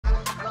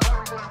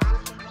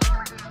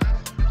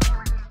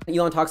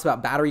Elon talks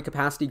about battery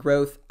capacity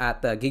growth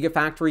at the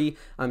Gigafactory,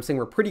 saying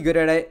we're pretty good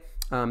at it.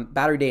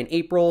 Battery day in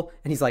April,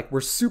 and he's like,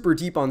 we're super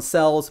deep on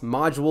cells,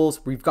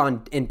 modules, we've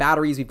gone in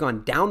batteries, we've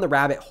gone down the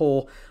rabbit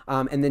hole.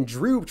 And then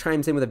Drew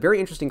chimes in with a very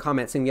interesting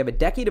comment saying we have a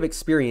decade of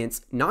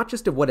experience, not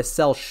just of what a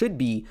cell should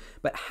be,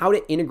 but how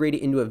to integrate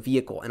it into a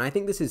vehicle. And I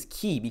think this is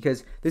key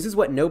because this is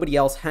what nobody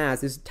else has.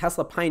 This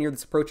Tesla pioneered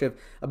this approach of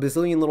a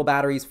bazillion little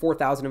batteries,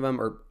 4,000 of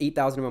them or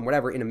 8,000 of them,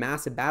 whatever, in a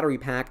massive battery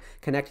pack,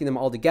 connecting them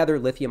all together,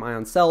 lithium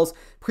ion cells.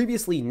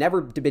 Previously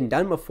never been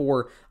done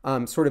before,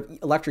 sort of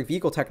electric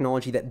vehicle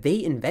technology that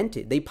they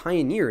invented. They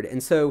pioneered.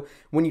 And so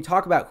when you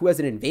talk about who has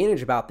an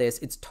advantage about this,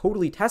 it's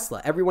totally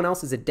Tesla. Everyone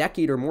else is a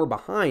decade or more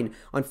behind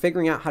on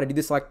figuring out how to do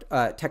this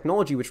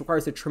technology, which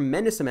requires a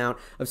tremendous amount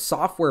of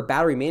software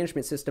battery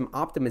management system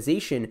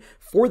optimization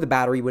for the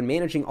battery when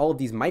managing all of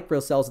these micro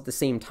cells at the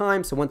same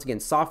time. So once again,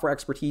 software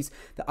expertise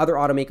that other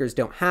automakers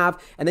don't have.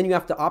 And then you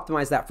have to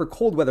optimize that for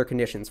cold weather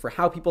conditions, for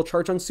how people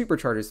charge on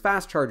superchargers,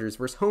 fast chargers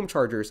versus home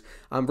chargers,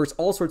 versus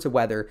all sorts of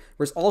weather,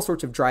 versus all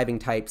sorts of driving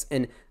types.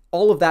 And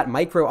all of that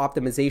micro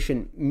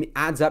optimization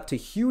adds up to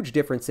huge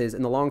differences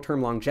in the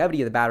long-term longevity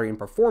of the battery and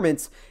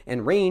performance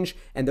and range.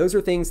 And those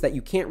are things that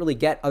you can't really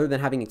get other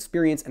than having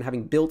experience and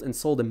having built and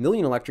sold 1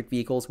 million electric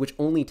vehicles, which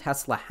only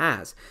Tesla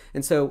has.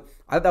 And so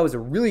I thought that was a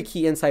really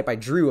key insight by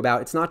Drew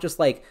about it's not just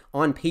like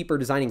on paper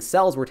designing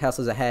cells where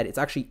Tesla's ahead, it's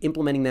actually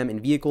implementing them in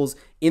vehicles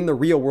in the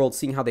real world,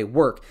 seeing how they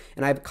work.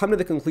 And I've come to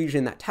the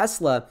conclusion that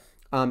Tesla,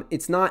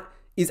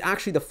 is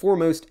actually the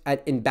foremost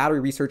in battery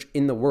research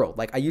in the world.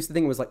 Like I used to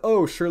think it was like,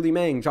 oh, Shirley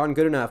Meng, John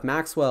Goodenough,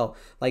 Maxwell,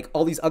 like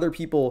all these other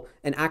people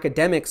and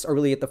academics are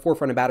really at the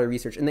forefront of battery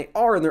research. And they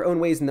are in their own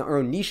ways, in their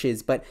own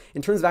niches. But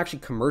in terms of actually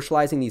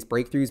commercializing these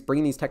breakthroughs,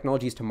 bringing these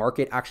technologies to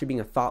market, actually being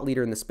a thought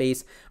leader in the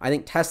space, I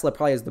think Tesla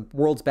probably has the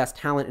world's best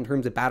talent in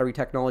terms of battery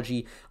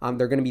technology.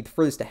 They're going to be the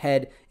furthest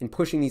ahead in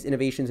pushing these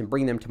innovations and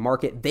bringing them to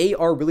market. They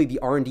are really the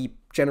R&D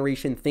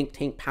generation think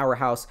tank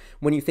powerhouse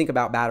when you think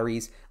about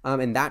batteries,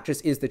 and that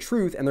just is the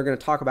truth. And they're going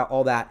to talk about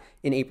all that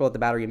in April at the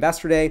Battery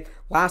Investor Day.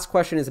 Last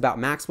question is about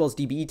Maxwell's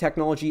DBE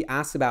technology.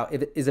 Asks about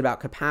if it is about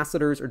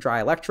capacitors or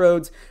dry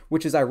electrodes,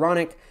 which is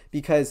ironic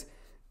because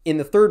in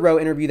the third row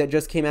interview that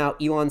just came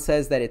out, Elon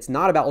says that it's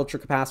not about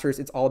ultracapacitors,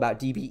 it's all about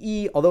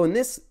DBE. Although in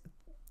this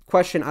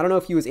question, I don't know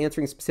if he was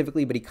answering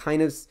specifically, but he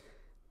kind of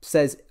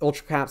says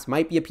ultracaps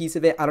might be a piece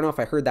of it. I don't know if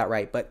I heard that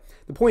right, but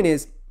the point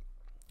is,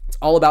 it's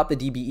all about the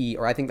DBE,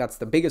 or I think that's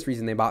the biggest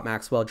reason they bought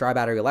Maxwell. Dry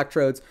battery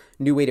electrodes,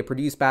 new way to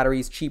produce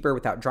batteries, cheaper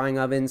without drying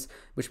ovens,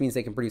 which means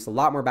they can produce a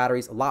lot more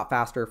batteries a lot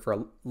faster for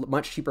a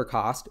much cheaper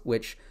cost,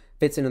 which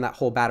fits into that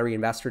whole Battery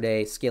Investor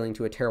Day scaling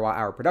to a terawatt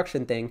hour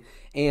production thing.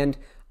 And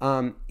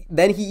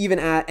then he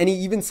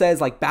even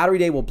says like Battery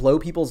Day will blow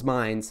people's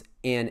minds,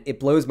 and it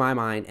blows my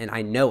mind, and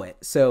I know it.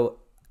 So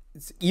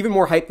it's even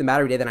more hype than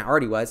Battery Day than I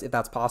already was, if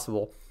that's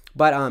possible.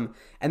 But,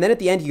 and then at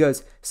the end, he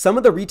goes, some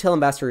of the retail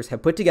investors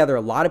have put together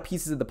a lot of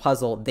pieces of the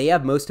puzzle. They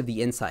have most of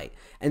the insight.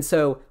 And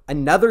so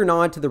another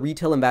nod to the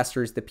retail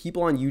investors, the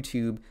people on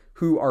YouTube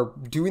who are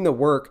doing the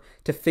work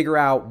to figure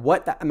out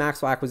what the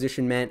Maxwell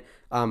acquisition meant,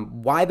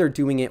 why they're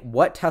doing it,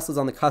 what Tesla's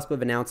on the cusp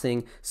of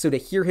announcing. So to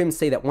hear him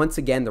say that once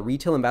again, the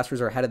retail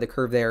investors are ahead of the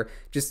curve there,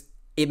 just,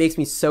 it makes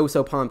me so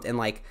pumped. And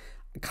like,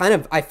 kind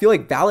of, I feel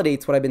like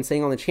validates what I've been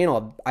saying on the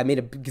channel. I made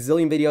a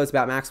gazillion videos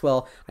about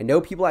Maxwell. I know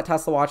people at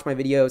Tesla watch my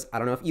videos. I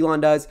don't know if Elon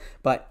does,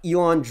 but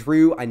Elon,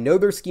 Drew, I know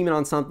they're scheming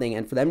on something.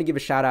 And for them to give a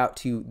shout out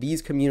to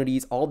these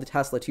communities, all the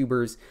Tesla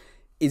tubers,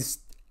 is,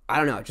 I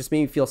don't know, it just made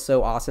me feel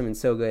so awesome and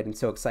so good and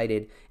so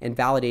excited, and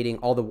validating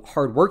all the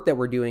hard work that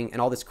we're doing and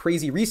all this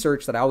crazy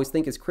research that I always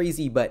think is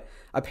crazy, but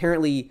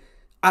apparently,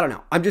 I don't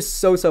know. I'm just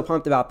so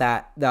pumped about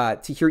that,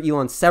 to hear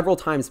Elon several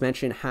times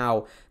mention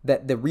how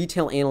that the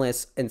retail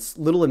analysts and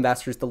little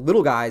investors, the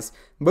little guys,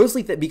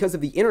 mostly because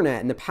of the internet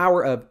and the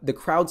power of the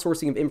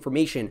crowdsourcing of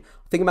information.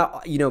 Think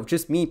about,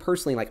 just me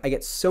personally, like I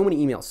get so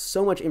many emails,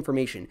 so much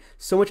information,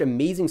 so much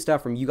amazing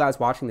stuff from you guys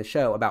watching the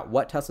show about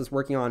what Tesla's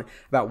working on,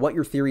 about what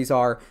your theories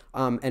are,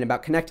 and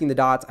about connecting the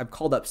dots. I've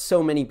called up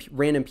so many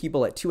random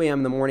people at 2 a.m.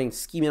 in the morning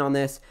scheming on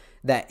this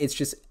that it's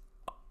just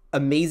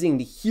amazing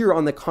to hear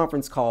on the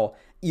conference call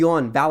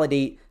Elon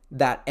validate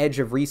that edge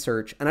of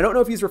research. And I don't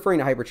know if he's referring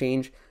to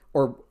Hyperchange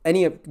or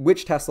any of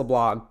which Tesla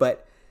blog,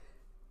 but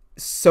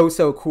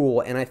so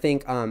cool. And I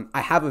think I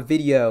have a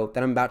video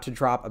that I'm about to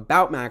drop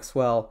about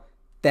Maxwell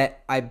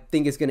that I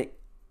think is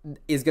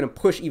gonna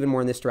push even more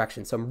in this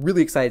direction. So I'm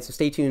really excited. So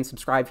stay tuned,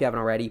 subscribe if you haven't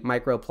already.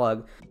 Micro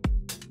plug.